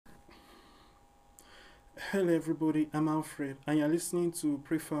Hello, everybody. I'm Alfred, and you're listening to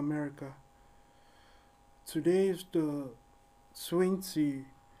Pray for America. Today is the 24th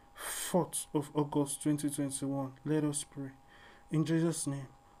of August 2021. Let us pray. In Jesus' name.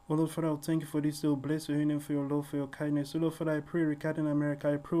 Oh Lord Father, I thank you for this day. Oh, bless your name for your love, for your kindness. Oh Lord Father, I pray regarding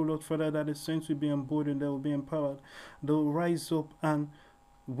America. I pray, oh Lord Father, that the saints will be emboldened, they will be empowered. They will rise up and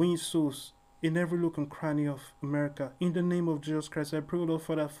win souls in every look and cranny of America. In the name of Jesus Christ, I pray, oh Lord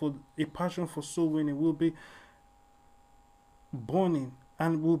Father, for a passion for soul winning will be burning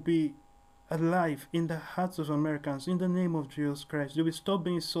and will be alive in the hearts of Americans in the name of Jesus Christ. They will stop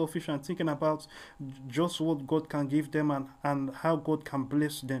being selfish and thinking about just what God can give them and how God can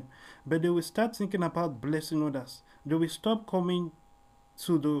bless them. But they will start thinking about blessing others. They will stop coming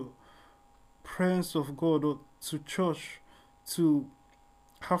to the presence of God or to church to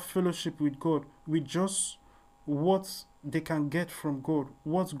have fellowship with God with just what they can get from God,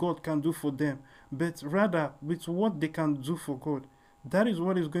 what God can do for them, but rather with what they can do for God. That is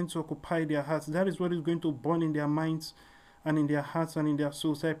what is going to occupy their hearts. That is what is going to burn in their minds and in their hearts and in their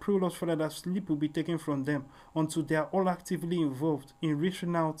souls. I pray, Lord Father, that sleep will be taken from them until they are all actively involved in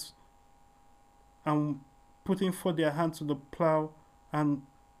reaching out and putting forth their hand to the plow and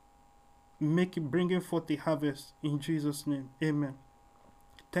bringing forth the harvest in Jesus' name. Amen.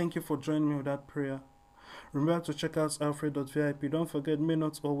 Thank you for joining me with that prayer. Remember to check out alfred.vip. Don't forget, may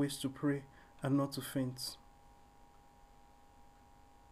not always to pray and not to faint.